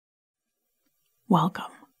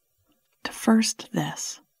Welcome to First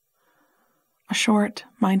This, a short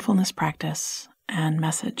mindfulness practice and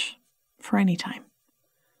message for any time.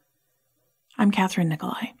 I'm Kathryn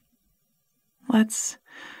Nicolai. Let's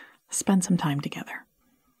spend some time together.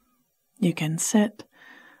 You can sit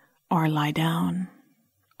or lie down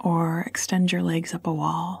or extend your legs up a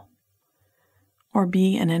wall or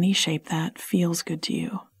be in any shape that feels good to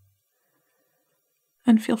you.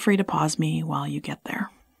 And feel free to pause me while you get there.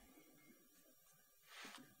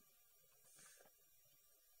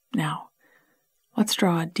 Now, let's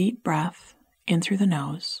draw a deep breath in through the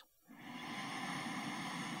nose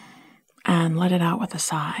and let it out with a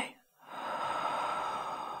sigh.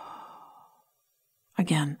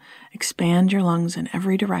 Again, expand your lungs in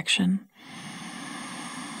every direction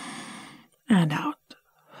and out.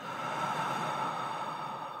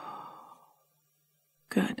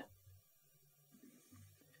 Good.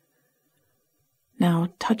 Now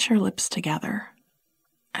touch your lips together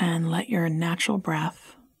and let your natural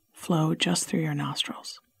breath flow just through your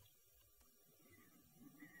nostrils.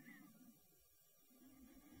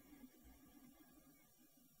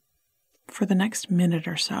 For the next minute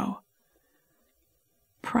or so,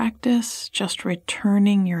 practice just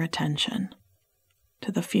returning your attention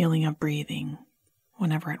to the feeling of breathing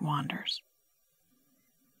whenever it wanders.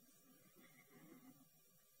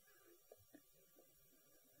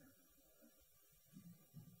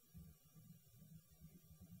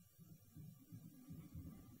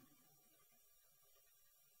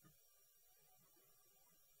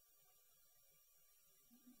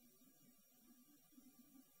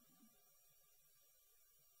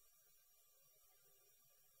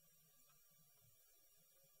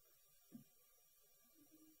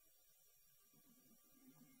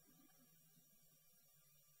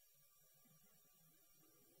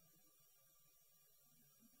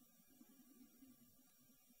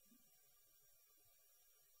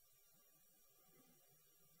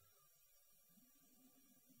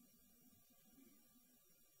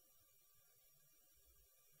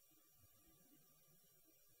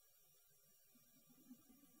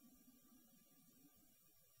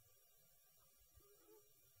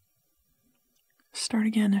 Start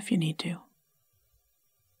again if you need to.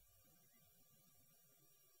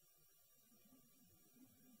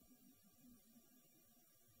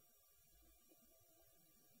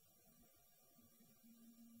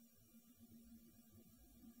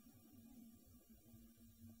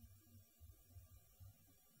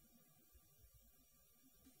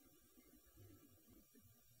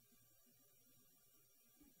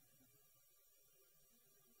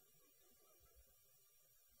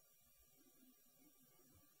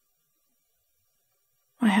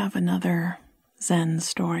 I have another Zen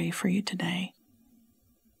story for you today.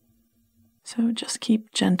 So just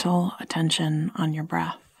keep gentle attention on your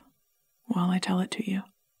breath while I tell it to you.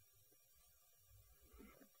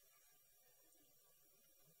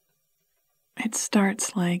 It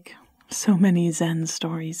starts like so many Zen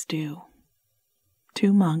stories do.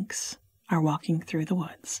 Two monks are walking through the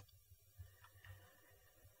woods,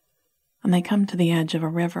 and they come to the edge of a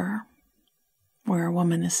river where a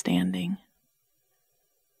woman is standing.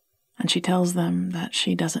 And she tells them that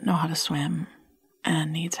she doesn't know how to swim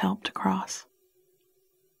and needs help to cross.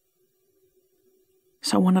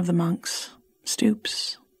 So one of the monks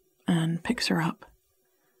stoops and picks her up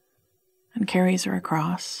and carries her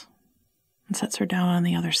across and sets her down on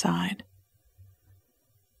the other side.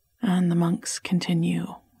 And the monks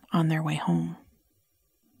continue on their way home.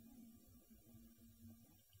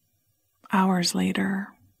 Hours later,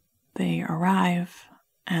 they arrive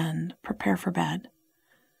and prepare for bed.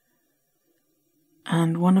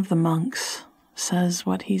 And one of the monks says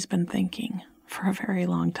what he's been thinking for a very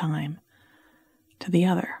long time to the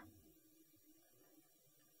other.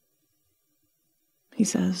 He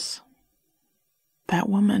says, "That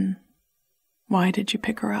woman, why did you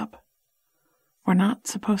pick her up? We're not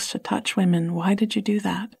supposed to touch women. Why did you do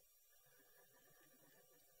that?"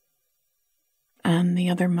 And the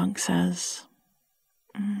other monk says,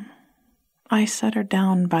 "I set her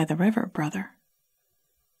down by the river, brother.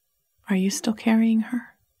 Are you still carrying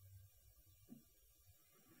her?"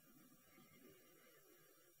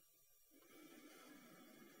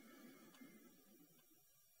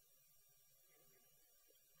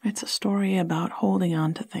 It's a story about holding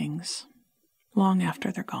on to things long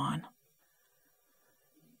after they're gone,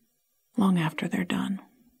 long after they're done.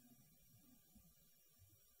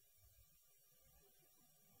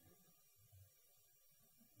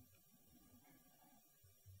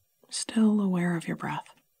 Still aware of your breath.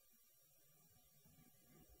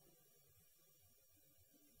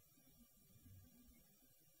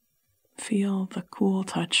 Feel the cool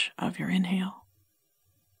touch of your inhale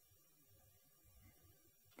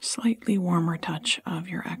slightly warmer touch of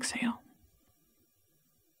your exhale.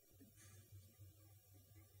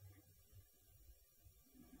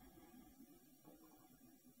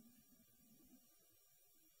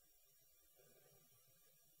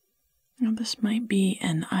 Now, this might be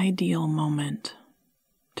an ideal moment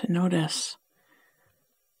to notice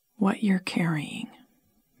what you're carrying,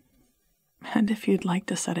 and if you'd like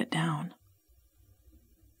to set it down.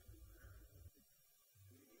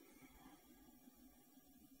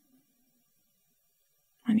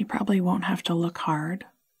 And you probably won't have to look hard.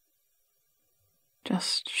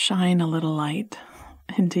 Just shine a little light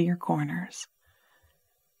into your corners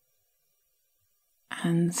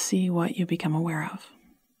and see what you become aware of.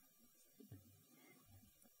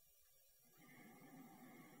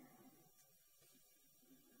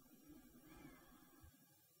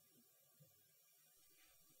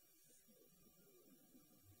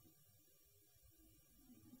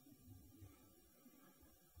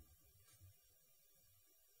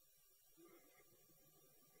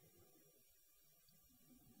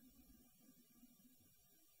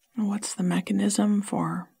 What's the mechanism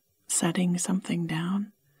for setting something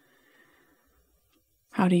down?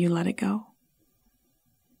 How do you let it go?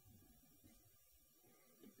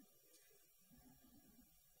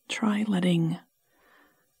 Try letting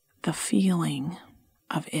the feeling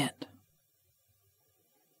of it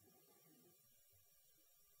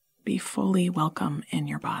be fully welcome in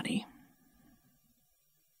your body.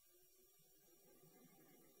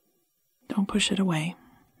 Don't push it away.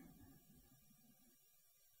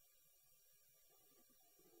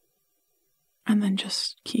 And then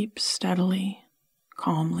just keep steadily,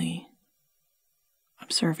 calmly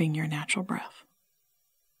observing your natural breath.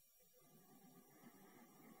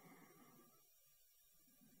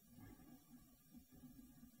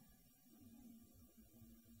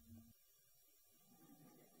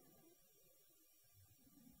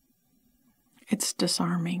 It's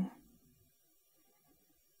disarming.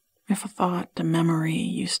 If a thought, a memory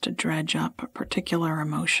used to dredge up a particular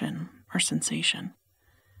emotion or sensation,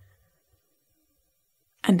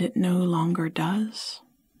 and it no longer does,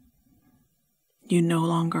 you no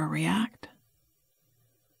longer react,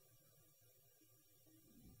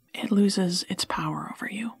 it loses its power over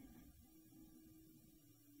you.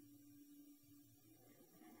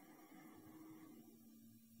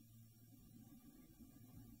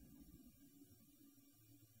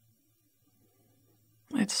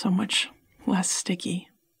 It's so much less sticky,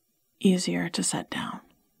 easier to set down.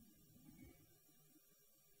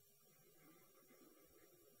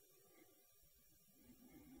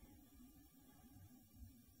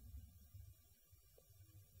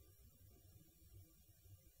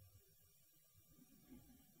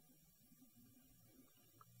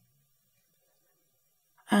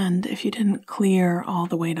 And if you didn't clear all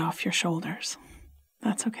the weight off your shoulders,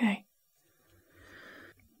 that's okay.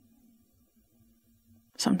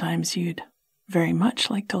 Sometimes you'd very much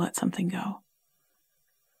like to let something go.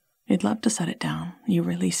 You'd love to set it down. You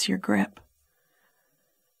release your grip,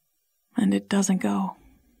 and it doesn't go.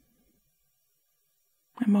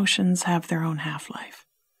 Emotions have their own half-life.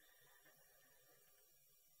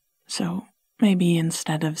 So maybe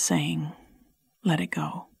instead of saying, let it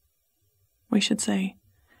go, we should say,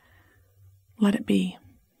 let it be.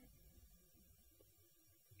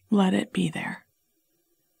 Let it be there.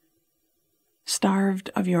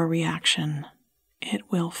 Starved of your reaction,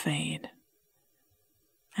 it will fade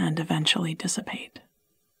and eventually dissipate.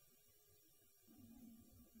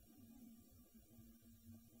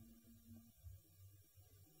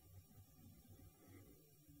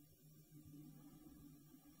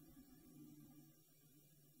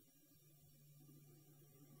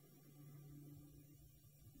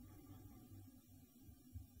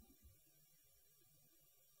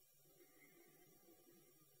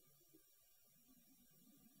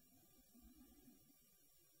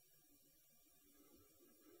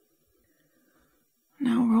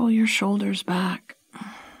 Now roll your shoulders back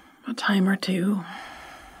a time or two.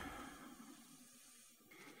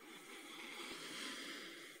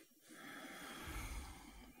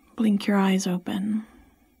 Blink your eyes open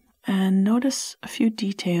and notice a few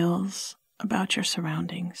details about your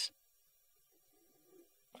surroundings.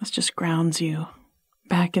 This just grounds you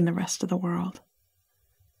back in the rest of the world.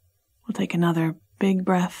 We'll take another big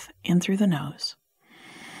breath in through the nose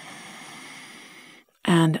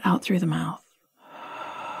and out through the mouth.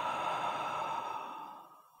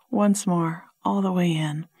 Once more, all the way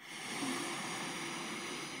in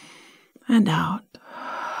and out.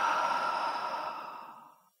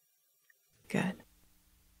 Good.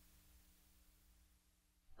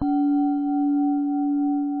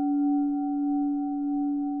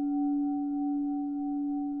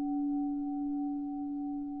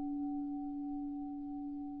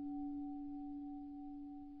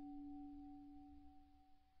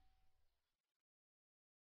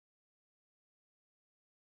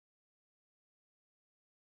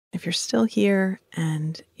 If you're still here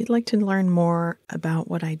and you'd like to learn more about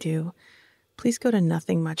what I do, please go to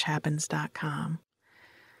nothingmuchhappens.com.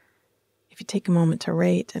 If you take a moment to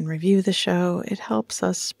rate and review the show, it helps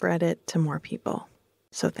us spread it to more people.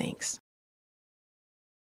 So thanks.